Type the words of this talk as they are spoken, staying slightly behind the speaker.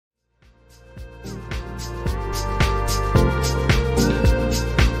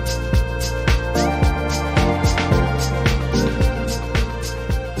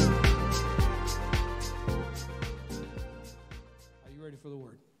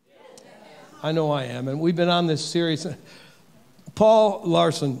I know I am. And we've been on this series. Paul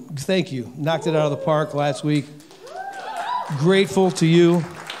Larson, thank you. Knocked it out of the park last week. Grateful to you.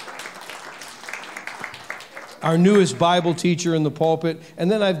 Our newest Bible teacher in the pulpit. And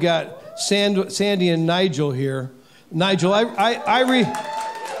then I've got Sandy and Nigel here. Nigel, I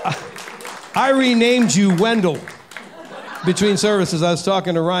renamed you Wendell between services. I was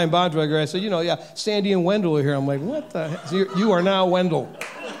talking to Ryan Bontrager. I said, Sandy and Wendell are here. I'm like, what the heck? So you are now Wendell.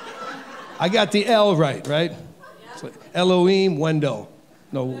 I got the L right? It's like Elohim, Wendell.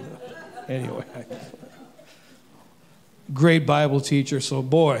 No, anyway. Great Bible teacher. So,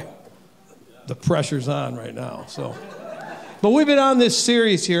 boy, the pressure's on right now. But we've been on this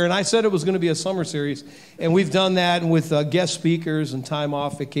series here, and I said it was going to be a summer series, and we've done that with guest speakers and time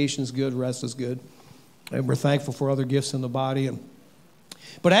off. Vacation's good, rest is good, and we're thankful for other gifts in the body.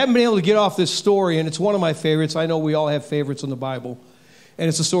 But I haven't been able to get off this story, and it's one of my favorites. I know we all have favorites in the Bible, and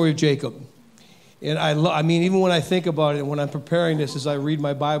it's the story of Jacob. And I mean, even when I think about it, and when I'm preparing this, as I read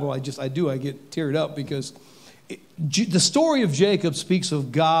my Bible, I get teared up because the story of Jacob speaks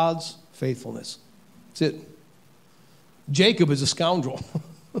of God's faithfulness. That's it. Jacob is a scoundrel.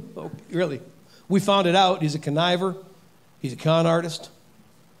 Really. We found it out. He's a conniver. He's a con artist.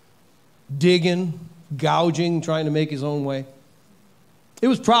 Digging, gouging, trying to make his own way. It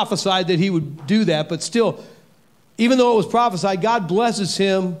was prophesied that he would do that, but still, even though it was prophesied, God blesses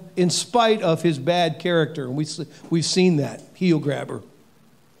him in spite of his bad character. And we've seen that. Heel grabber.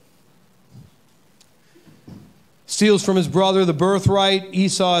 Steals from his brother the birthright.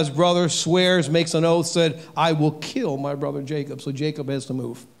 Esau, his brother, swears, makes an oath, said, I will kill my brother Jacob. So Jacob has to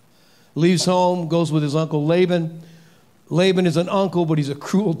move. Leaves home, goes with his uncle Laban. Laban is an uncle, but he's a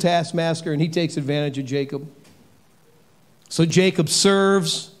cruel taskmaster, and he takes advantage of Jacob. So Jacob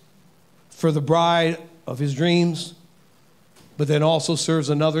serves for the bride of his dreams, but then also serves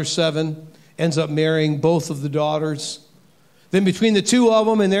another 7, ends up marrying both of the daughters. Then between the two of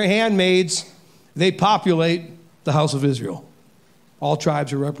them and their handmaids, they populate the house of Israel. All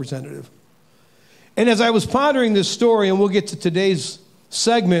tribes are representative. And as I was pondering this story, and we'll get to today's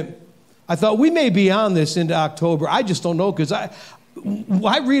segment, I thought we may be on this into October. I just don't know, because I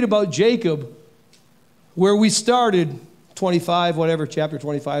read about Jacob where we started, 25, whatever, chapter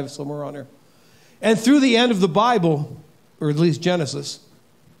 25, somewhere on there. And through the end of the Bible, or at least Genesis,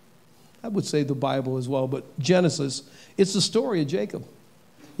 I would say the Bible as well, but Genesis, it's the story of Jacob.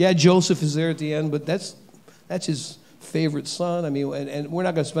 Yeah, Joseph is there at the end, but that's his favorite son. I mean, and we're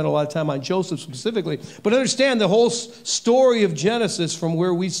not going to spend a lot of time on Joseph specifically, but understand the whole story of Genesis from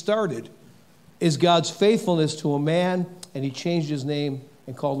where we started is God's faithfulness to a man, and he changed his name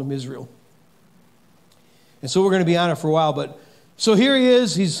and called him Israel. And so we're going to be on it for a while, but so here he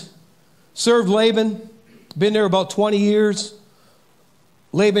is. He's served Laban, been there about 20 years.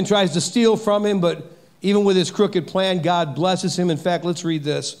 Laban tries to steal from him, but even with his crooked plan, God blesses him. In fact, let's read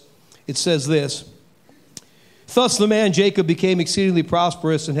this. It says this. Thus the man Jacob became exceedingly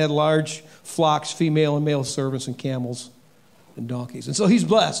prosperous and had large flocks, female and male servants, and camels and donkeys. And so he's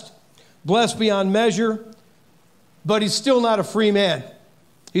blessed. Blessed beyond measure, but he's still not a free man.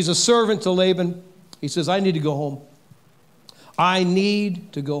 He's a servant to Laban. He says, I need to go home. I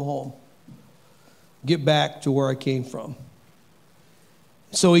need to go home. Get back to where I came from.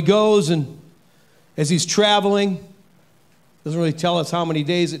 So he goes, and as he's traveling, doesn't really tell us how many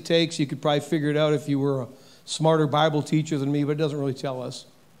days it takes. You could probably figure it out if you were a smarter Bible teacher than me, but it doesn't really tell us.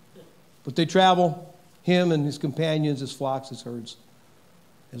 But they travel, him and his companions, his flocks, his herds,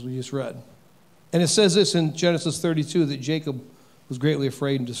 as we just read. And it says this in Genesis 32, that Jacob was greatly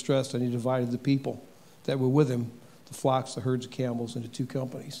afraid and distressed, and he divided the people that were with him, the flocks, the herds of camels, into 2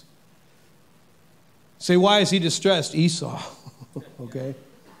 companies. Say, why is he distressed? Esau, okay?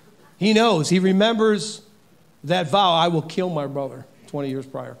 He knows, he remembers that vow, I will kill my brother, 20 years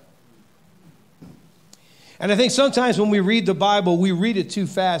prior. And I think sometimes when we read the Bible, we read it too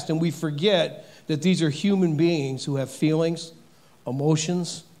fast and we forget that these are human beings who have feelings,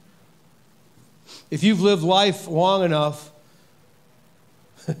 emotions. If you've lived life long enough,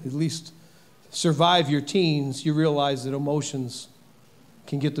 at least survive your teens, you realize that emotions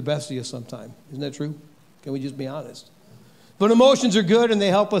can get the best of you sometime. Isn't that true? Can we just be honest? But emotions are good, and they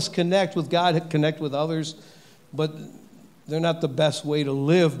help us connect with God, connect with others, but they're not the best way to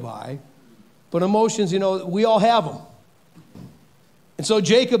live by. But emotions, we all have them. And so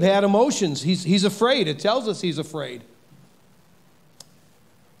Jacob had emotions. He's afraid. It tells us he's afraid.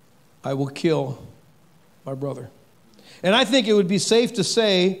 I will kill my brother. And I think it would be safe to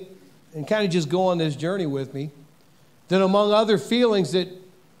say, and kind of just go on this journey with me, that among other feelings that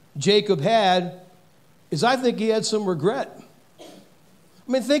Jacob had, is I think he had some regret.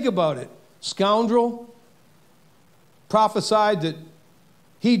 I mean, think about it. scoundrel, prophesied that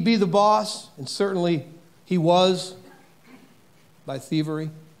he'd be the boss, and certainly he was by thievery.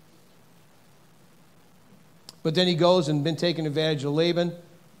 But then he goes and been taking advantage of Laban.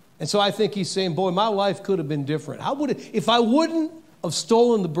 And so I think he's saying, boy, my life could have been different. How would it, if I wouldn't have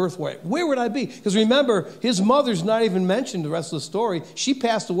stolen the birthright, where would I be? Because remember, his mother's not even mentioned the rest of the story. She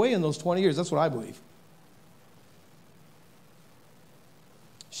passed away in those 20 years. That's what I believe.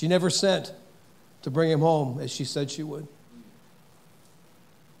 She never sent to bring him home as she said she would.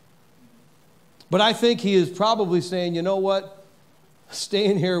 But I think he is probably saying, you know what?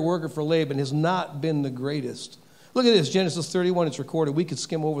 Staying here working for Laban has not been the greatest. Look at this, Genesis 31, it's recorded. We could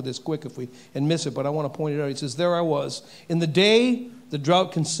skim over this quick and miss it, but I want to point it out. He says, there I was. In the day, the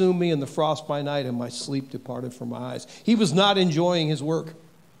drought consumed me, and the frost by night, and my sleep departed from my eyes. He was not enjoying his work.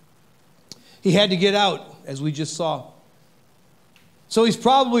 He had to get out, as we just saw. So he's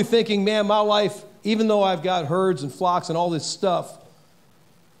probably thinking, man, my life, even though I've got herds and flocks and all this stuff,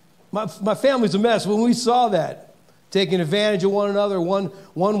 my family's a mess. When we saw that, taking advantage of one another, one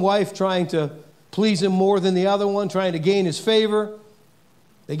wife trying to please him more than the other one, trying to gain his favor.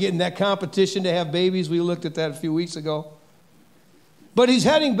 They get in that competition to have babies. We looked at that a few weeks ago. But he's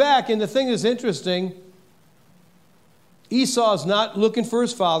heading back, and the thing that's interesting, Esau's not looking for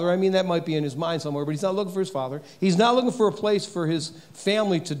his father. I mean, that might be in his mind somewhere, but he's not looking for his father. He's not looking for a place for his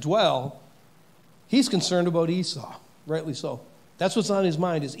family to dwell. He's concerned about Esau, rightly so. That's what's on his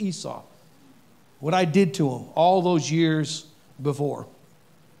mind is Esau. What I did to him all those years before.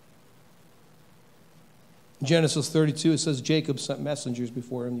 In Genesis 32, it says Jacob sent messengers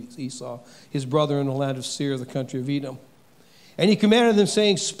before him, Esau, his brother in the land of Seir, the country of Edom. And he commanded them,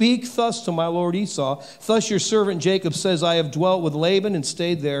 saying, speak thus to my lord Esau. Thus your servant Jacob says, I have dwelt with Laban and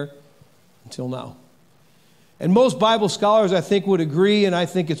stayed there until now. And most Bible scholars, I think, would agree, and I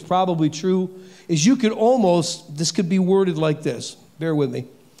think it's probably true, is you could almost, this could be worded like this. Bear with me.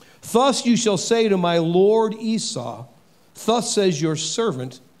 Thus you shall say to my lord Esau, thus says your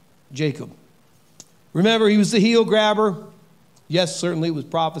servant Jacob. Remember, he was the heel grabber. Yes, certainly it was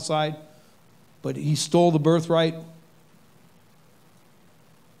prophesied, but he stole the birthright.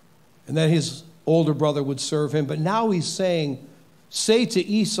 And then his older brother would serve him. But now he's saying, say to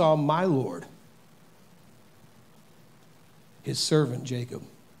Esau, my lord. His servant Jacob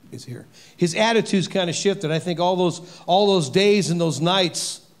is here. His attitude's kind of shifted. I think all those days and those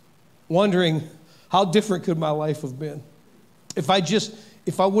nights wondering how different could my life have been if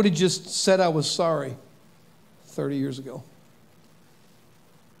I would have just said I was sorry 30 years ago.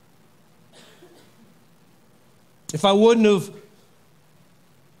 If I wouldn't have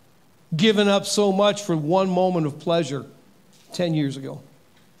given up so much for one moment of pleasure 10 years ago,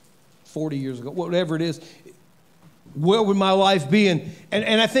 40 years ago, whatever it is, where would my life be? And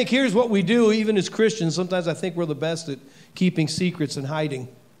I think here's what we do, even as Christians. Sometimes I think we're the best at keeping secrets and hiding.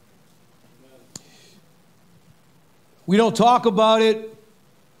 We don't talk about it.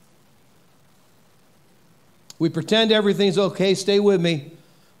 We pretend everything's okay. Stay with me.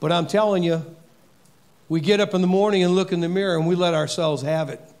 But I'm telling you, we get up in the morning and look in the mirror and we let ourselves have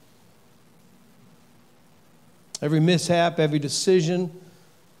it. Every mishap, every decision.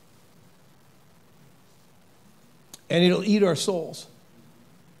 And it'll eat our souls.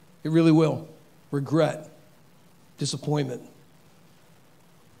 It really will. Regret. Disappointment.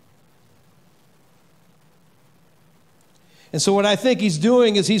 And so what I think he's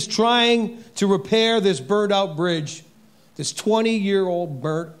doing is he's trying to repair this burnt-out bridge, this 20-year-old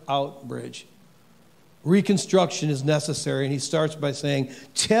burnt-out bridge. Reconstruction is necessary, and he starts by saying,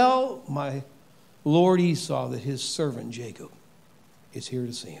 tell my Lord Esau that his servant Jacob is here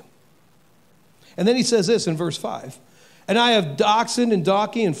to see him. And then he says this in verse 5. And I have oxen and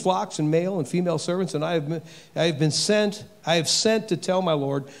donkey and flocks and male and female servants, and I have sent to tell my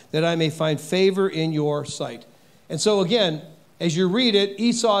Lord that I may find favor in your sight. And so again, as you read it,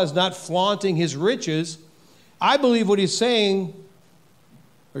 Esau is not flaunting his riches. I believe what he's saying,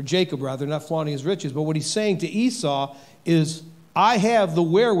 or Jacob rather, not flaunting his riches, but what he's saying to Esau is, I have the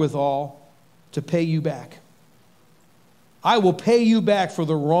wherewithal to pay you back. I will pay you back for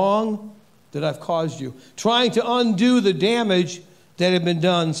the wrong that I've caused you, trying to undo the damage that had been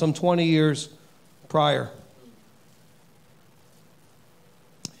done some 20 years prior.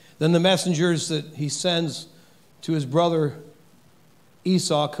 Then the messengers that he sends to his brother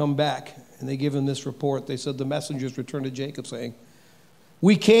Esau come back, and they give him this report. They said the messengers returned to Jacob saying,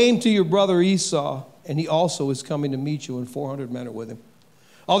 we came to your brother Esau, and he also is coming to meet you, and 400 men are with him.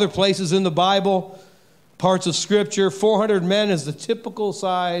 Other places in the Bible, parts of Scripture, 400 men is the typical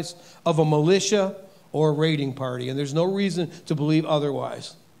size of a militia or a raiding party, and there's no reason to believe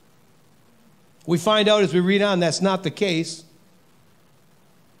otherwise. We find out as we read on that's not the case.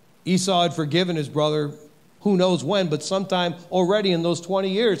 Esau had forgiven his brother, who knows when, but sometime already in those 20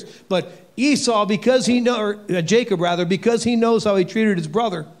 years. But Esau, because he Jacob rather, because he knows how he treated his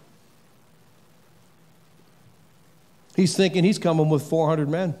brother, he's thinking he's coming with 400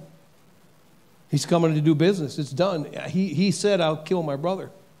 men. He's coming to do business. It's done. He said, I'll kill my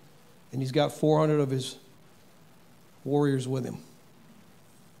brother. And he's got 400 of his warriors with him.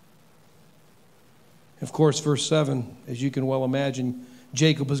 Of course, verse 7, as you can well imagine,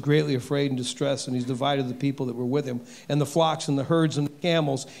 Jacob was greatly afraid and distressed, and he's divided the people that were with him and the flocks and the herds and the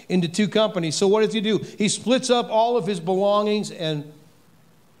camels into two companies. So what does he do? He splits up all of his belongings and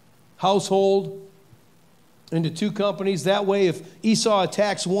household into two companies. That way, if Esau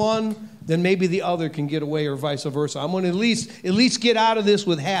attacks one, then maybe the other can get away, or vice versa. I'm going to at least get out of this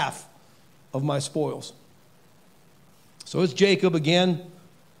with half of my spoils. So it's Jacob again,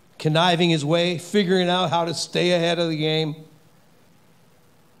 conniving his way, figuring out how to stay ahead of the game.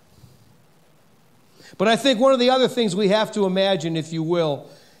 But I think one of the other things we have to imagine, if you will,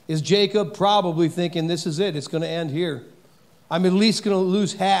 is Jacob probably thinking, this is it. It's going to end here. I'm at least going to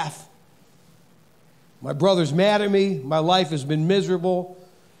lose half. My brother's mad at me. My life has been miserable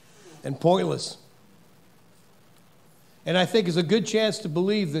and pointless. And I think it's a good chance to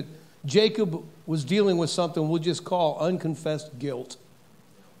believe that Jacob was dealing with something we'll just call unconfessed guilt.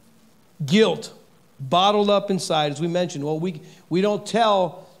 Guilt bottled up inside, as we mentioned. Well, we don't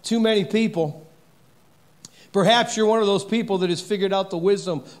tell too many people. Perhaps you're one of those people that has figured out the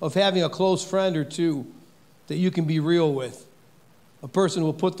wisdom of having a close friend or two that you can be real with. A person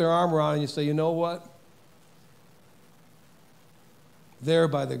will put their arm around you and say, you know what? There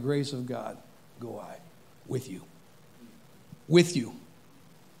by the grace of God go I, with you. With you.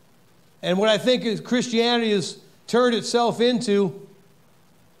 And what I think is Christianity has turned itself into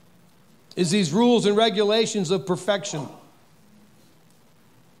is these rules and regulations of perfection.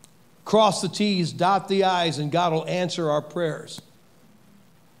 Cross the T's, dot the I's, and God will answer our prayers.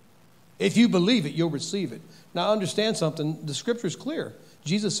 If you believe it, you'll receive it. Now understand something, the scripture is clear.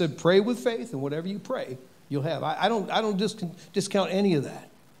 Jesus said, pray with faith, and whatever you pray, you'll have. I don't discount any of that.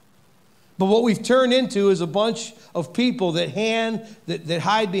 But what we've turned into is a bunch of people that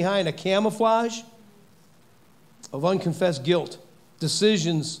hide behind a camouflage of unconfessed guilt.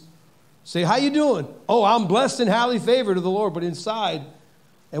 Decisions say, how you doing? Oh, I'm blessed and highly favored of the Lord. But inside,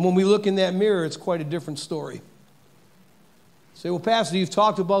 and when we look in that mirror, it's quite a different story. You say, well, Pastor, you've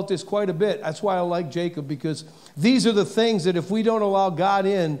talked about this quite a bit. That's why I like Jacob, because these are the things that if we don't allow God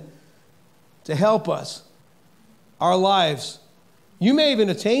in to help us, our lives, you may even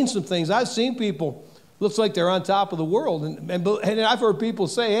attain some things. I've seen people, looks like they're on top of the world. And I've heard people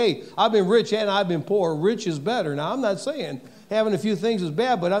say, hey, I've been rich and I've been poor. Rich is better. Now, I'm not saying having a few things is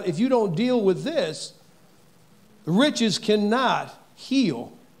bad, but if you don't deal with this, riches cannot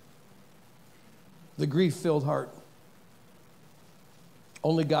heal the grief-filled heart.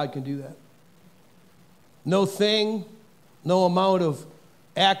 Only God can do that. No thing, no amount of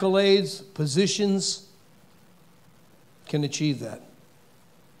accolades, positions can achieve that.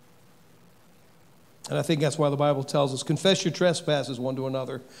 And I think that's why the Bible tells us, confess your trespasses one to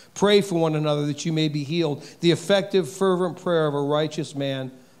another. Pray for one another that you may be healed. The effective, fervent prayer of a righteous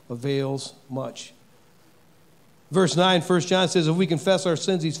man avails much. Verse 9, 1 John says, if we confess our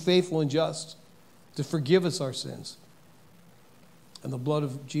sins, he's faithful and just to forgive us our sins. And the blood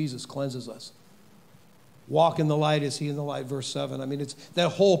of Jesus cleanses us. Walk in the light as he in the light, verse 7. I mean, it's that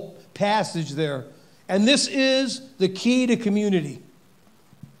whole passage there. And this is the key to community.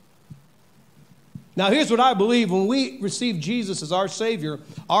 Now, here's what I believe. When we receive Jesus as our Savior,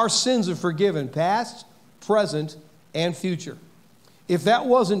 our sins are forgiven, past, present, and future. If that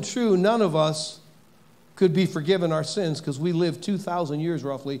wasn't true, none of us could be forgiven our sins because we lived 2,000 years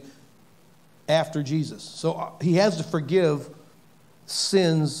roughly after Jesus. So he has to forgive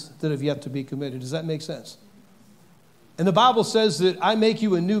sins that have yet to be committed. Does that make sense? And the Bible says that I make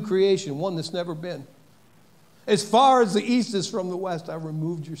you a new creation, one that's never been. As far as the east is from the west, I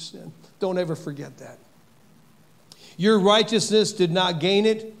removed your sin. Don't ever forget that. Your righteousness did not gain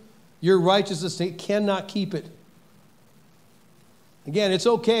it. Your righteousness cannot keep it. Again, it's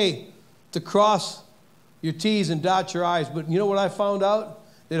okay to cross your T's and dot your I's, but you know what I found out?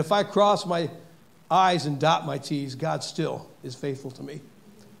 That if I cross my I's and dot my T's, God still is faithful to me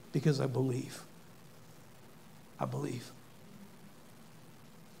because I believe. I believe.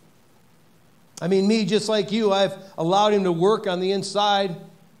 I mean, me, just like you, I've allowed him to work on the inside,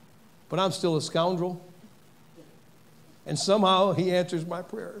 but I'm still a scoundrel. And somehow he answers my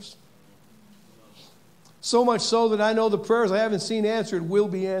prayers. So much so that I know the prayers I haven't seen answered will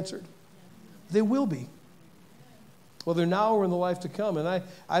be answered. They will be. Whether now or in the life to come. And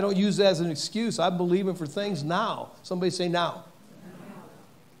I don't use that as an excuse. I'm believing for things now. Somebody say now.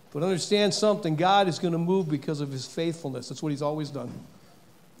 But understand something. God is going to move because of his faithfulness. That's what he's always done.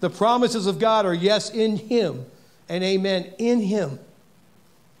 The promises of God are yes in him and amen in him.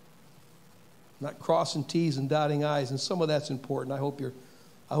 Not crossing T's and dotting I's. And some of that's important. I hope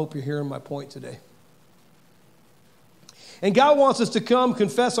you're hearing my point today. And God wants us to come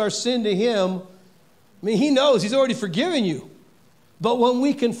confess our sin to him. I mean, he knows. He's already forgiven you. But when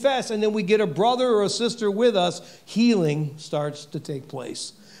we confess and then we get a brother or a sister with us, healing starts to take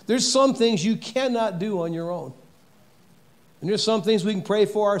place. There's some things you cannot do on your own. And there's some things we can pray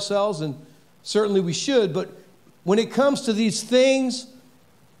for ourselves, and certainly we should. But when it comes to these things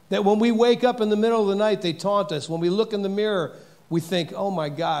that when we wake up in the middle of the night, they taunt us. When we look in the mirror, we think, oh my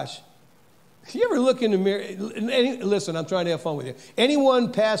gosh. You ever look in the mirror? Listen, I'm trying to have fun with you.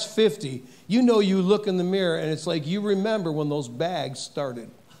 Anyone past 50, you know you look in the mirror and it's like you remember when those bags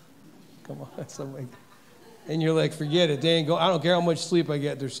started. Come on, somebody. And you're like, forget it. They ain't go. I don't care how much sleep I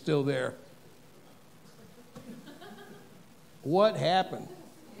get. They're still there. What happened?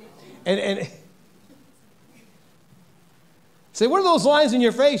 And say, what are those lines in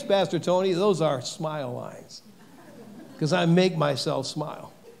your face, Pastor Tony? Those are smile lines. Because I make myself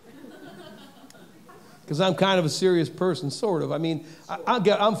smile. Because I'm kind of a serious person, sort of. I mean,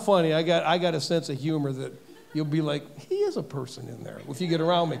 I'm funny. I got a sense of humor that you'll be like, he is a person in there. If you get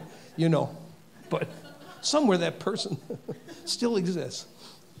around me, you know. But somewhere that person still exists.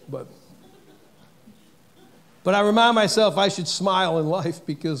 But I remind myself I should smile in life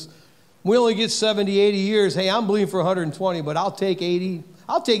because we only get 70, 80 years. Hey, I'm believing for 120, but I'll take 80.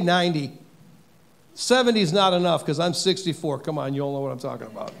 I'll take 90. 70 is not enough because I'm 64. Come on, you all know what I'm talking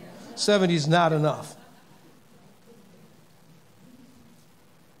about. 70 is not enough.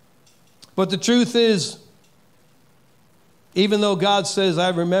 But the truth is, even though God says, I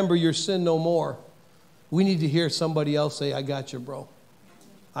remember your sin no more, we need to hear somebody else say, I got you, bro.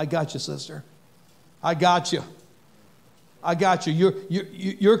 I got you, sister. I got you. I got you.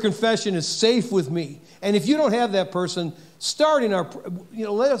 Your confession is safe with me. And if you don't have that person,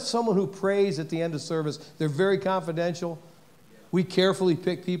 let us someone who prays at the end of service. They're very confidential. We carefully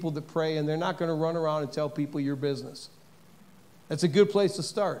pick people that pray, and they're not going to run around and tell people your business. That's a good place to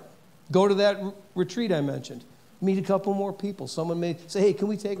start. Go to that retreat I mentioned. Meet a couple more people. Someone may say, hey, can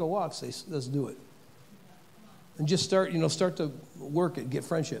we take a walk? Say, let's do it. And just start to work it, get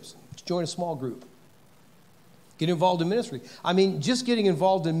friendships. Join a small group. Get involved in ministry. I mean, just getting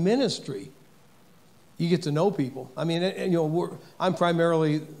involved in ministry, you get to know people. I mean, I'm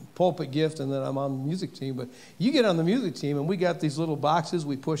primarily pulpit gift, and then I'm on the music team. But you get on the music team, and we got these little boxes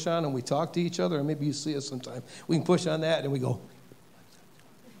we push on, and we talk to each other. And maybe you see us sometime. We can push on that, and we go.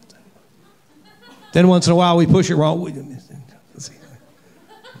 Then once in a while, we push it wrong.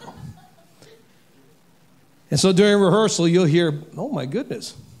 And so during rehearsal, you'll hear, oh, my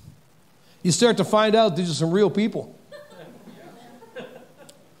goodness. You start to find out these are some real people.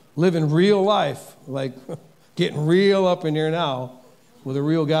 Living real life, like getting real up in here now with a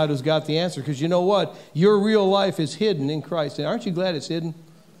real God who's got the answer. Because you know what? Your real life is hidden in Christ. And aren't you glad it's hidden?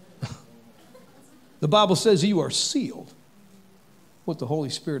 The Bible says you are sealed with the Holy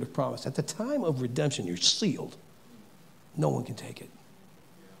Spirit of promise. At the time of redemption, you're sealed. No one can take it.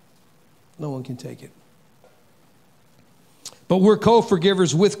 No one can take it. But we're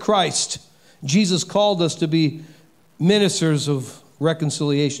co-forgivers with Christ. Jesus called us to be ministers of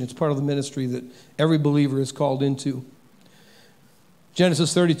reconciliation. It's part of the ministry that every believer is called into.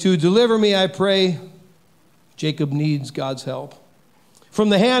 Genesis 32, deliver me, I pray. Jacob needs God's help. From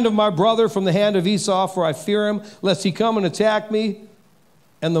the hand of my brother, from the hand of Esau, for I fear him, lest he come and attack me,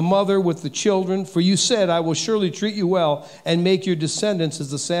 and the mother with the children. For you said, I will surely treat you well, and make your descendants as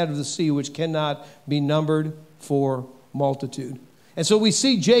the sand of the sea, which cannot be numbered for multitude. And so we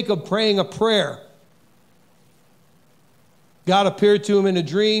see Jacob praying a prayer. God appeared to him in a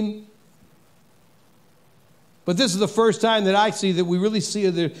dream. But this is the first time that I see that we really see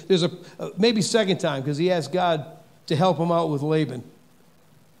there's maybe second time, because he asked God to help him out with Laban.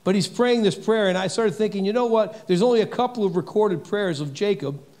 But he's praying this prayer, and I started thinking, you know what? There's only a couple of recorded prayers of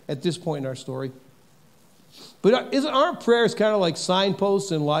Jacob at this point in our story. But aren't prayers kind of like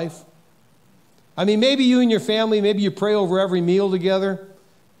signposts in life? I mean, maybe you and your family, maybe you pray over every meal together,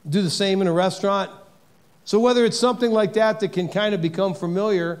 do the same in a restaurant. So whether it's something like that can kind of become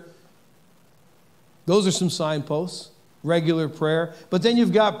familiar, those are some signposts, regular prayer. But then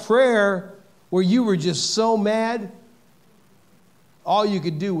you've got prayer where you were just so mad, all you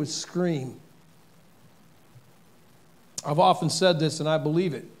could do was scream. I've often said this, and I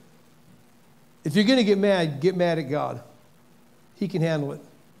believe it. If you're going to get mad at God. He can handle it.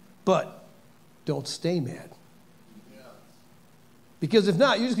 But don't stay mad. Because if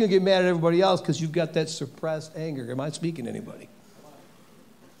not, you're just going to get mad at everybody else because you've got that suppressed anger. Am I speaking to anybody?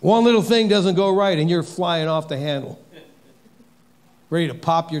 One little thing doesn't go right and you're flying off the handle. Ready to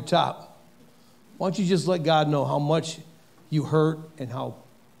pop your top. Why don't you just let God know how much you hurt and how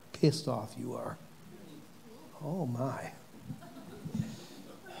pissed off you are? Oh, my.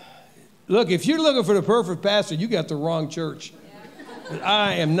 Look, if you're looking for the perfect pastor, you got the wrong church. But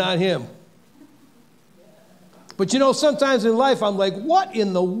I am not him. But you know, sometimes in life, I'm like, what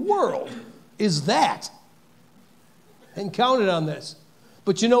in the world is that? And counted on this.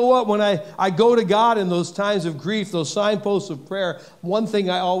 But you know what? When I go to God in those times of grief, those signposts of prayer, one thing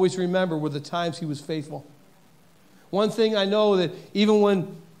I always remember were the times he was faithful. One thing I know that even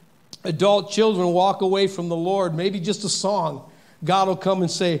when adult children walk away from the Lord, maybe just a song, God will come and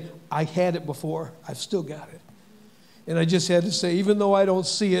say, I had it before. I've still got it. And I just had to say, even though I don't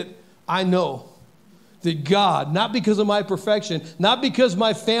see it, I know that God, not because of my perfection, not because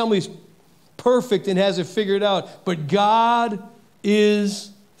my family's perfect and has it figured out, but God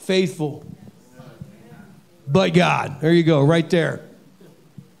is faithful. But God. There you go, right there.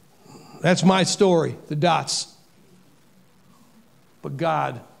 That's my story, the dots. But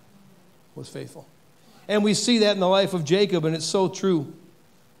God was faithful. And we see that in the life of Jacob, and it's so true.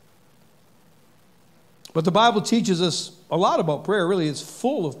 But the Bible teaches us a lot about prayer. Really, it's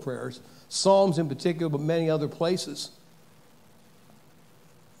full of prayers. Psalms in particular, but many other places.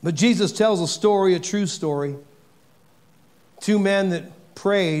 But Jesus tells a story, a true story. Two men that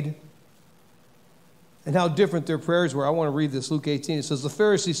prayed and how different their prayers were. I want to read this, Luke 18. It says, the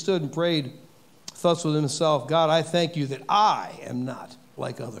Pharisee stood and prayed thus with himself, God, I thank you that I am not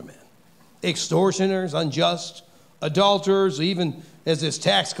like other men. Extortioners, unjust, adulterers, even as this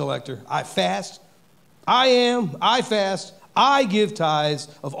tax collector. I fast. I fast. I give tithes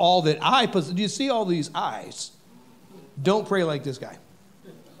of all that I possess. Do you see all these I's? Don't pray like this guy.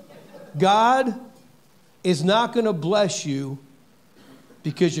 God is not going to bless you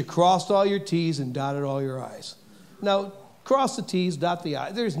because you crossed all your T's and dotted all your I's. Now, cross the T's, dot the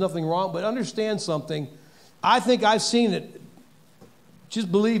I's. There's nothing wrong, but understand something. I think I've seen it.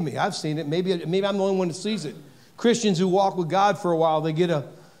 Just believe me, I've seen it. Maybe I'm the only one that sees it. Christians who walk with God for a while, they get a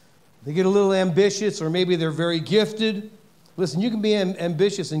little ambitious, or maybe they're very gifted. Listen, you can be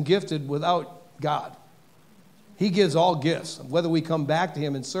ambitious and gifted without God. He gives all gifts. Whether we come back to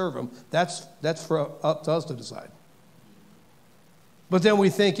him and serve him, that's up to us to decide. But then we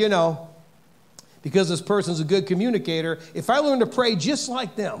think, because this person's a good communicator, if I learn to pray just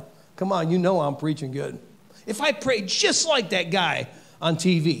like them, come on, I'm preaching good. If I pray just like that guy on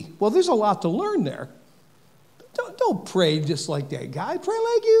TV, well, there's a lot to learn there. Don't pray just like that guy. Pray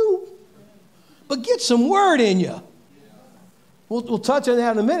like you. But get some word in you. We'll touch on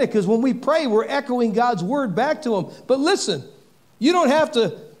that in a minute, because when we pray, we're echoing God's word back to him. But listen, you don't have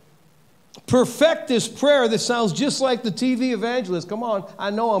to perfect this prayer that sounds just like the TV evangelist. Come on, I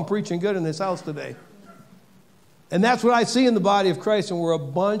know I'm preaching good in this house today. And that's what I see in the body of Christ, and we're a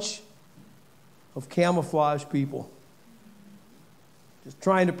bunch of camouflage people. Just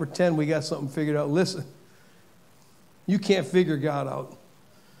trying to pretend we got something figured out. Listen, you can't figure God out.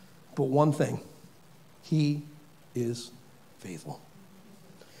 But one thing, he is faithful.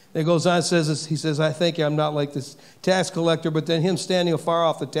 Then it goes on, he says, I thank you, I'm not like this tax collector. But then him standing afar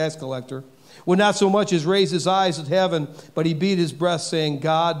off, the tax collector, would not so much as raise his eyes at heaven, but he beat his breast, saying,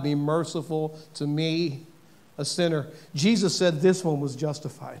 God, be merciful to me, a sinner. Jesus said this one was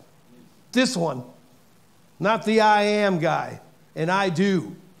justified. This one, not the I am guy, and I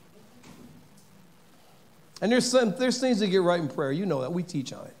do. And there's things that get right in prayer. You know that. We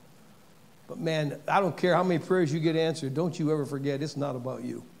teach on it. But man, I don't care how many prayers you get answered. Don't you ever forget, it's not about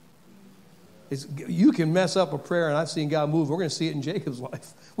you. You can mess up a prayer, and I've seen God move. We're going to see it in Jacob's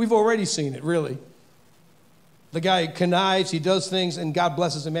life. We've already seen it, really. The guy connives, he does things, and God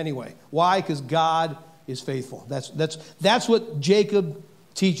blesses him anyway. Why? Because God is faithful. That's what Jacob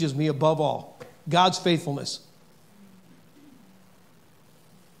teaches me above all. God's faithfulness.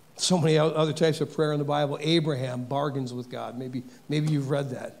 So many other types of prayer in the Bible. Abraham bargains with God. Maybe you've read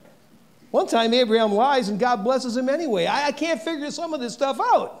that. One time Abraham lies and God blesses him anyway. I can't figure some of this stuff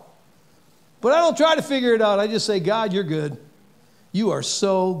out. But I don't try to figure it out. I just say, God, you're good. You are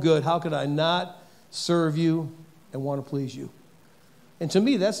so good. How could I not serve you and want to please you? And to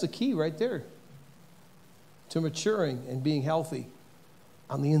me, that's the key right there to maturing and being healthy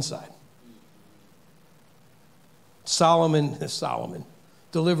on the inside. Solomon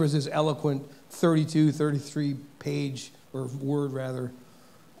delivers his eloquent 33 page, or word rather,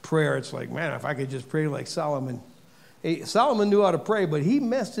 prayer. It's like, man, if I could just pray like Solomon. Hey, Solomon knew how to pray, but he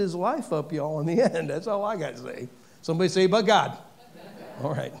messed his life up, y'all, in the end. That's all I got to say. Somebody say, but God.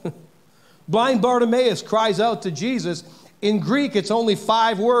 All right. Blind Bartimaeus cries out to Jesus. In Greek, it's only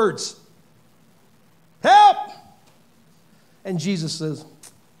 5 words. Help! And Jesus says,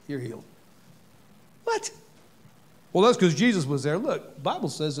 you're healed. What? Well, that's because Jesus was there. Look, the Bible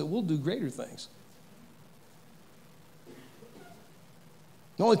says that we'll do greater things.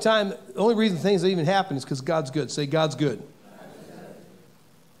 The only reason things even happen is because God's good. Say, God's good.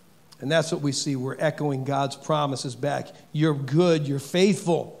 And that's what we see. We're echoing God's promises back. You're good. You're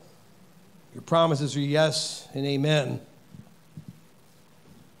faithful. Your promises are yes and amen.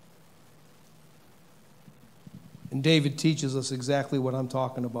 And David teaches us exactly what I'm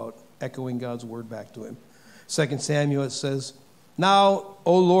talking about, echoing God's word back to him. 2 Samuel, it says, now,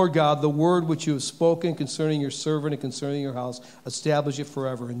 O Lord God, the word which you have spoken concerning your servant and concerning your house, establish it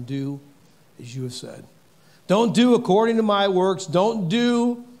forever and do as you have said. Don't do according to my works. Don't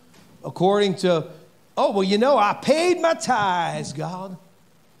do according to, oh, well, you know, I paid my tithes, God.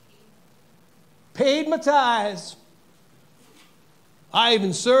 Paid my tithes. I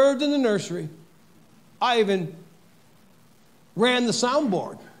even served in the nursery. I even ran the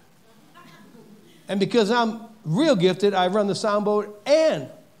soundboard. And because I'm real gifted, I run the soundboard and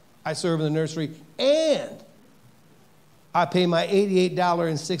I serve in the nursery and I pay my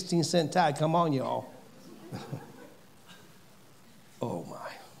 $88.16 tithe. Come on, y'all. Oh, my.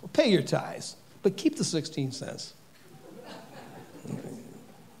 Well, pay your tithes, but keep the 16 cents.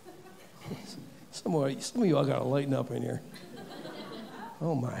 Some of y'all got to lighten up in here.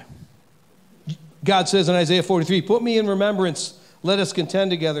 Oh, my. God says in Isaiah 43, put me in remembrance. Let us contend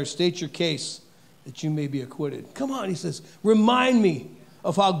together. State your case that you may be acquitted. Come on, he says, remind me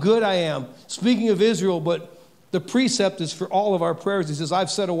of how good I am. Speaking of Israel, but the precept is for all of our prayers. He says,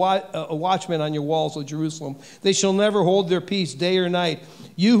 I've set a watchman on your walls, O Jerusalem. They shall never hold their peace day or night.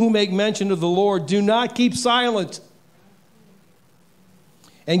 You who make mention of the Lord, do not keep silent.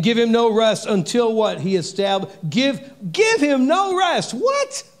 And give him no rest until what? He established. Give him no rest.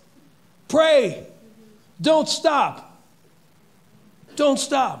 What? Pray. Don't stop. Don't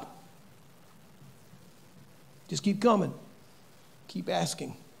stop. Just keep coming. Keep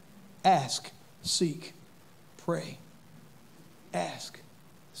asking. Ask, seek, pray. Ask,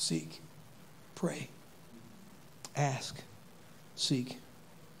 seek, pray. Ask, seek,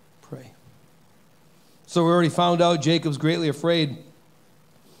 pray. So we already found out Jacob's greatly afraid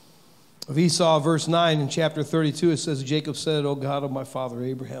of Esau. Verse 9 in chapter 32, it says, Jacob said, O God of my father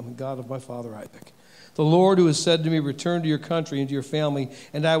Abraham and God of my father Isaac, the Lord who has said to me, return to your country and to your family,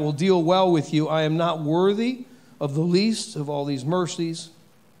 and I will deal well with you. I am not worthy of the least of all these mercies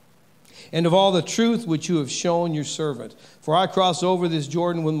and of all the truth which you have shown your servant. For I crossed over this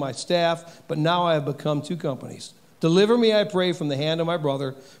Jordan with my staff, but now I have become 2 companies. Deliver me, I pray, from the hand of my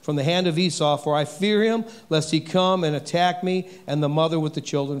brother, from the hand of Esau, for I fear him, lest he come and attack me and the mother with the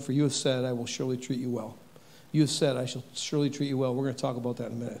children, for you have said, I will surely treat you well. You have said, I shall surely treat you well. We're going to talk about that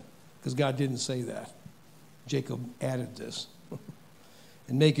in a minute, because God didn't say that. Jacob added this.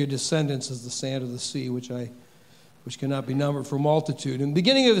 And make your descendants as the sand of the sea, which cannot be numbered for multitude. In the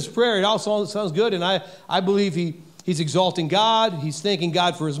beginning of his prayer, it all sounds good, and I believe he's exalting God. He's thanking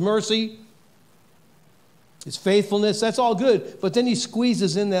God for his mercy, his faithfulness. That's all good. But then he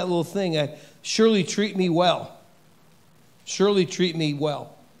squeezes in that little thing, surely treat me well. Surely treat me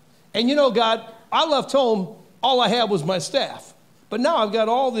well. And you know, God, I left home, all I had was my staff. But now I've got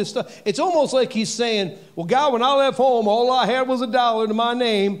all this stuff. It's almost like he's saying, well, God, when I left home, all I had was $1 to my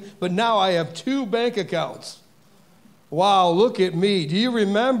name, but now I have 2 bank accounts. Wow, look at me. Do you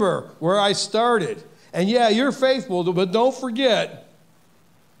remember where I started? And yeah, you're faithful, but don't forget.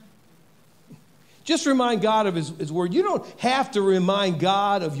 Just remind God of his word. You don't have to remind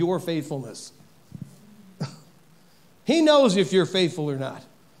God of your faithfulness. He knows if you're faithful or not.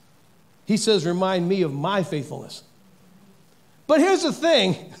 He says, remind me of my faithfulness. But here's the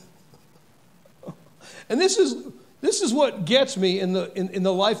thing, and this is what gets me in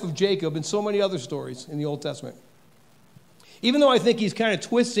the life of Jacob and so many other stories in the Old Testament. Even though I think he's kind of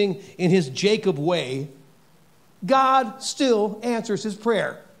twisting in his Jacob way, God still answers his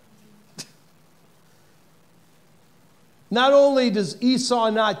prayer. Not only does Esau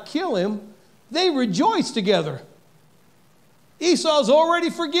not kill him, they rejoice together. Esau's already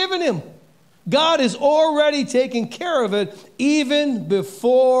forgiven him. God is already taking care of it even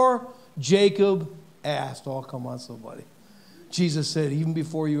before Jacob asked. Oh, come on, somebody. Jesus said, even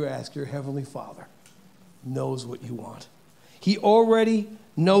before you ask, your heavenly Father knows what you want. He already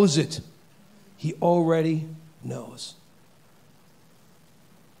knows it. He already knows.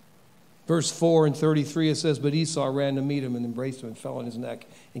 Verse 4 and 33, it says, but Esau ran to meet him and embraced him and fell on his neck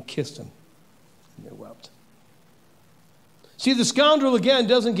and kissed him. And they wept. See, the scoundrel, again,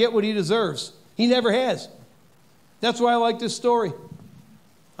 doesn't get what he deserves. He never has. That's why I like this story.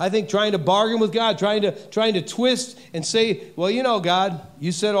 I think trying to bargain with God, trying to twist and say, well, you know, God,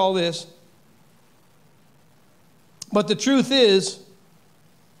 you said all this. But the truth is,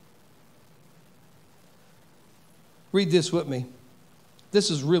 read this with me. This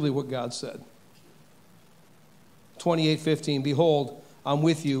is really what God said. 28:15, behold, I'm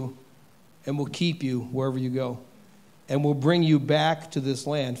with you and will keep you wherever you go, and will bring you back to this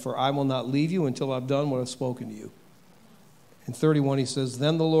land, for I will not leave you until I've done what I've spoken to you. In 31, he says,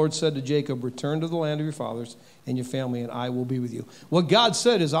 then the Lord said to Jacob, return to the land of your fathers and your family, and I will be with you. What God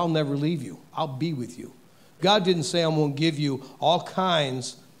said is, I'll never leave you. I'll be with you. God didn't say, I'm going to give you all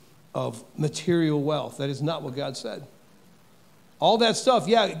kinds of material wealth. That is not what God said. All that stuff,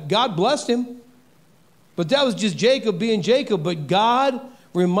 yeah, God blessed him. But that was just Jacob being Jacob. But God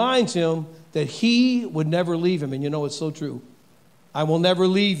reminds him that he would never leave him. And you know, it's so true. I will never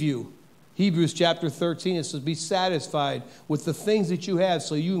leave you. Hebrews chapter 13, it says, be satisfied with the things that you have,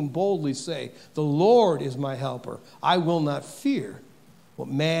 so you can boldly say, the Lord is my helper. I will not fear what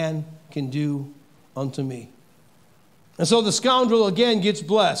man can do unto me. And so the scoundrel again gets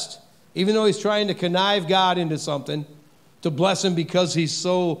blessed, even though he's trying to connive God into something, to bless him because he's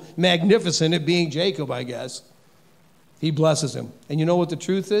so magnificent at being Jacob, I guess. He blesses him. And you know what the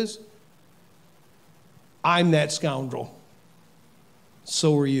truth is? I'm that scoundrel.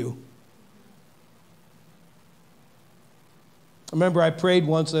 So are you. I remember I prayed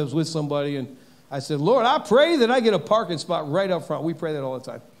once. I was with somebody, and I said, Lord, I pray that I get a parking spot right up front. We pray that all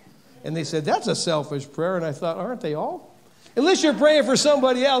the time. And they said, that's a selfish prayer. And I thought, aren't they all? Unless you're praying for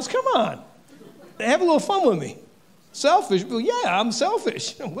somebody else, come on. Have a little fun with me. Selfish? Well, yeah, I'm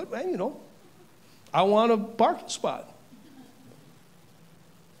selfish. You know, I want a parking spot.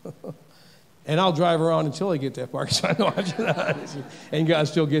 And I'll drive around until I get that parking spot. No, and God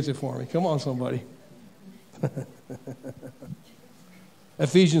still gets it for me. Come on, somebody.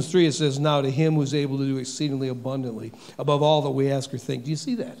 Ephesians 3, it says, now to him who's able to do exceedingly abundantly above all that we ask or think. Do you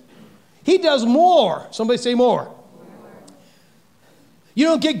see that? He does more. Somebody say more. You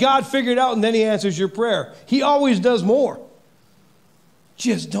don't get God figured out and then he answers your prayer. He always does more.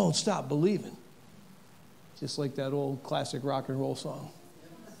 Just don't stop believing. Just like that old classic rock and roll song.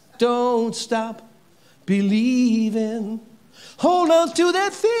 Don't stop believing. Hold on to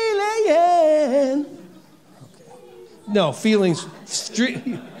that feeling. No, feelings,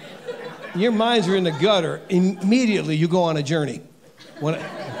 your minds are in the gutter. Immediately you go on a journey.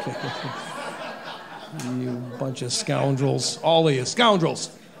 You bunch of scoundrels. All of you,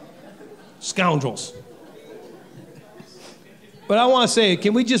 scoundrels. Scoundrels. But I want to say,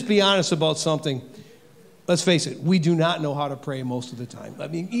 can we just be honest about something? Let's face it, we do not know how to pray most of the time. I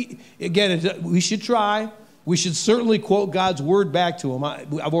mean, again, we should try. We should certainly quote God's word back to him.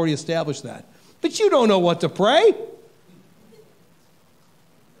 I've already established that. But you don't know what to pray.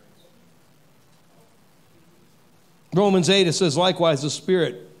 Romans 8, it says, likewise, the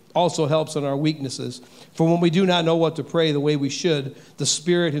Spirit also helps in our weaknesses. For when we do not know what to pray the way we should, the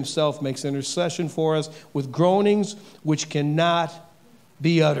Spirit himself makes intercession for us with groanings which cannot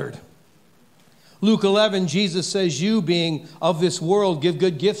be uttered. Luke 11, Jesus says, you being of this world, give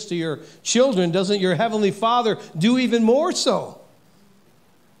good gifts to your children. Doesn't your heavenly Father do even more so?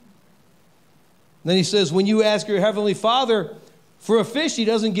 Then he says, when you ask your heavenly Father for a fish, he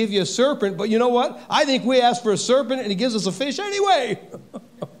doesn't give you a serpent. But you know what? I think we ask for a serpent and he gives us a fish anyway.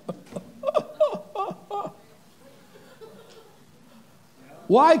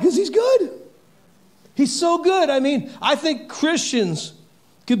 Why? Because he's good. He's so good. I mean, I think Christians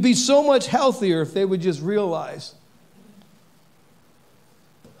could be so much healthier if they would just realize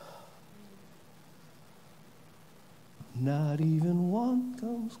not even one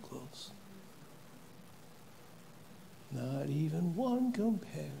comes close. Not even one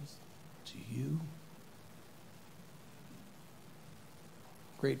compares to you.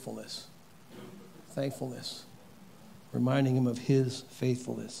 Gratefulness, thankfulness, reminding him of his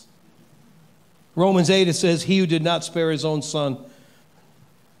faithfulness. Romans 8, it says, he who did not spare his own son,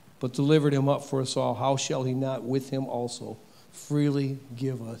 but delivered him up for us all, how shall he not with him also freely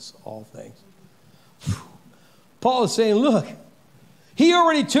give us all things? Paul is saying, look, he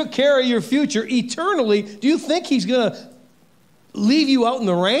already took care of your future eternally. Do you think he's going to leave you out in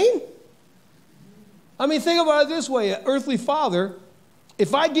the rain? I mean, think about it this way. An earthly father,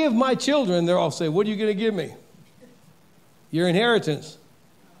 if I give my children, they'll all say, what are you going to give me? Your inheritance.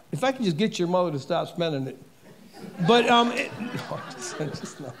 If I can just get your mother to stop spending it. But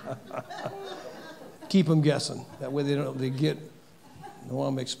keep them guessing. That way they get. I don't want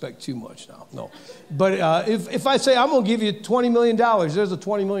them to expect too much now. No. But if I say I'm going to give you $20 million, there's a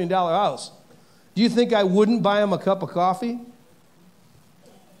 $20 million house. Do you think I wouldn't buy them a cup of coffee?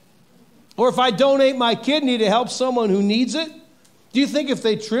 Or if I donate my kidney to help someone who needs it, do you think if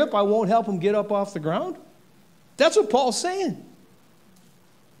they trip, I won't help them get up off the ground? That's what Paul's saying.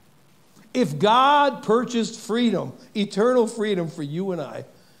 If God purchased freedom, eternal freedom for you and I,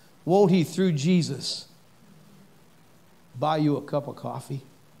 won't he, through Jesus, buy you a cup of coffee?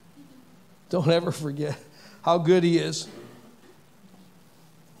 Don't ever forget how good he is.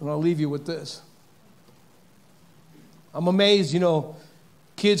 And I'll leave you with this. I'm amazed,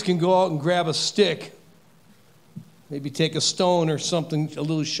 kids can go out and grab a stick, maybe take a stone or something a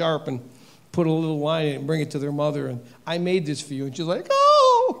little sharp and put a little line in it and bring it to their mother. And I made this for you. And she's like,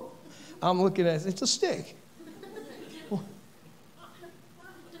 oh! I'm looking at it. It's a stick. Well,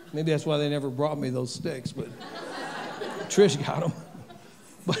 maybe that's why they never brought me those sticks, but Trish got them.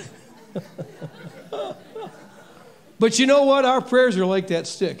 But you know what? Our prayers are like that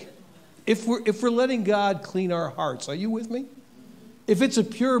stick. If we're letting God clean our hearts, are you with me? If it's a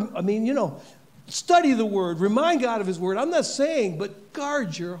pure, study the Word. Remind God of His Word. I'm not saying, but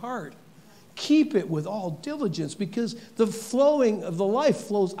guard your heart. Keep it with all diligence, because the flowing of the life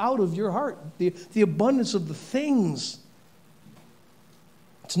flows out of your heart. The abundance of the things.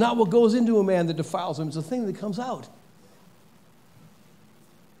 It's not what goes into a man that defiles him. It's the thing that comes out.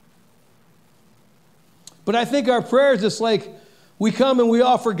 But I think our prayers, it's like we come and we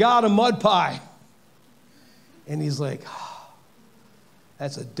offer God a mud pie. And he's like,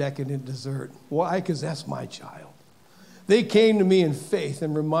 that's a decadent dessert. Why? Because that's my child. They came to me in faith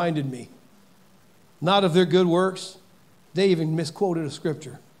and reminded me, not of their good works. They even misquoted a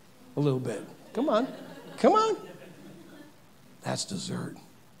scripture a little bit. Come on. That's dessert.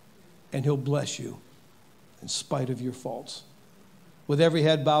 And he'll bless you in spite of your faults. With every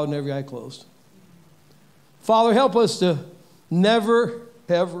head bowed and every eye closed. Father, help us to never,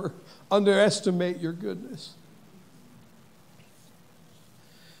 ever underestimate your goodness.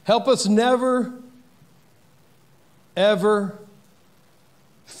 Help us never, ever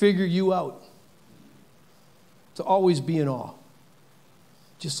figure you out. To always be in awe.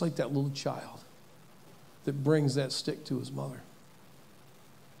 Just like that little child that brings that stick to his mother.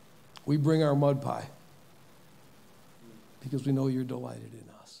 We bring our mud pie because we know you're delighted in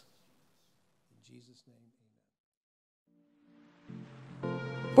us. In Jesus' name,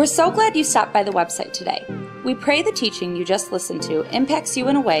 amen. We're so glad you stopped by the website today. We pray the teaching you just listened to impacts you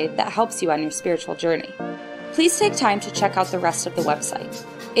in a way that helps you on your spiritual journey. Please take time to check out the rest of the website.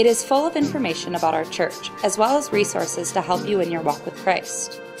 It is full of information about our church, as well as resources to help you in your walk with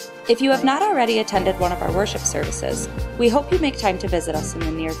Christ. If you have not already attended one of our worship services, we hope you make time to visit us in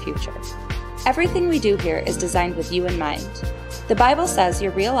the near future. Everything we do here is designed with you in mind. The Bible says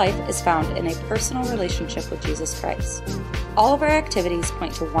your real life is found in a personal relationship with Jesus Christ. All of our activities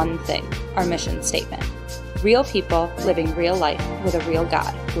point to one thing, our mission statement: real people living real life with a real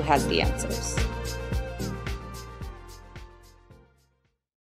God who has the answers.